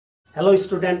Hello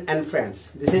student and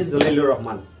friends, this is Zolilur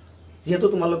Rahman. যেহেতু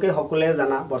তোমালোকে সকলে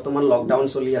জানা বৰ্তমান লকডাউন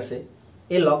চলি আছে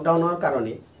এই লকডাউনৰ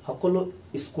কাৰণে সকলো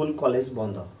স্কুল কলেজ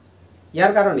বন্ধ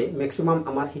ইয়াৰ কাৰণে ম্যাক্সিমাম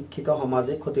আমাৰ শিক্ষিত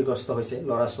সমাজে ক্ষতিগ্ৰস্ত হৈছে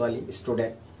লৰা ছোৱালী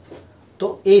ষ্টুডেন্ট তো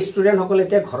এই ষ্টুডেন্ট সকলে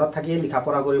এতিয়া ঘৰত থাকি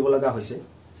লিখাপঢ়া কৰিব লগা হৈছে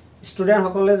ষ্টুডেন্ট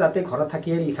সকলে যাতে ঘৰত থাকি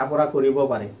লিখাপঢ়া কৰিব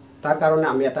পাৰে তাৰ কাৰণে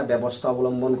আমি এটা ব্যৱস্থা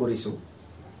অৱলম্বন কৰিছো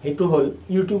হেতু হল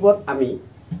ইউটিউবত আমি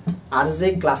RJ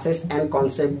Classes and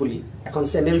Concept বুলি এখন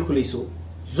চেনেল খুলিছো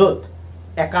যত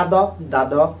একাদশ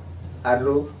দ্বাদশ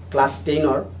আৰু ক্লাস 10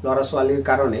 ৰ লৰা ছোৱালীৰ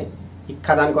কাৰণে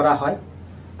শিক্ষাদান কৰা হয়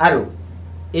আৰু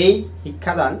এই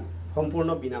শিক্ষাদান সম্পূৰ্ণ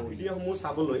বিনামূলীয়া ভিডিঅসমূহ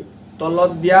চাবলৈ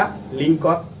তলত দিয়া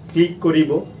লিংকত ক্লিক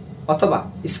কৰিব অথবা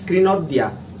স্ক্ৰিনত দিয়া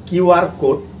QR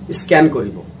কোড স্ক্যান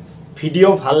কৰিব ভিডিঅ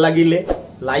ভাল লাগিলে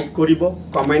লাইক কৰিব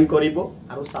কমেন্ট কৰিব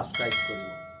আৰু সাবস্ক্ৰাইব কৰিব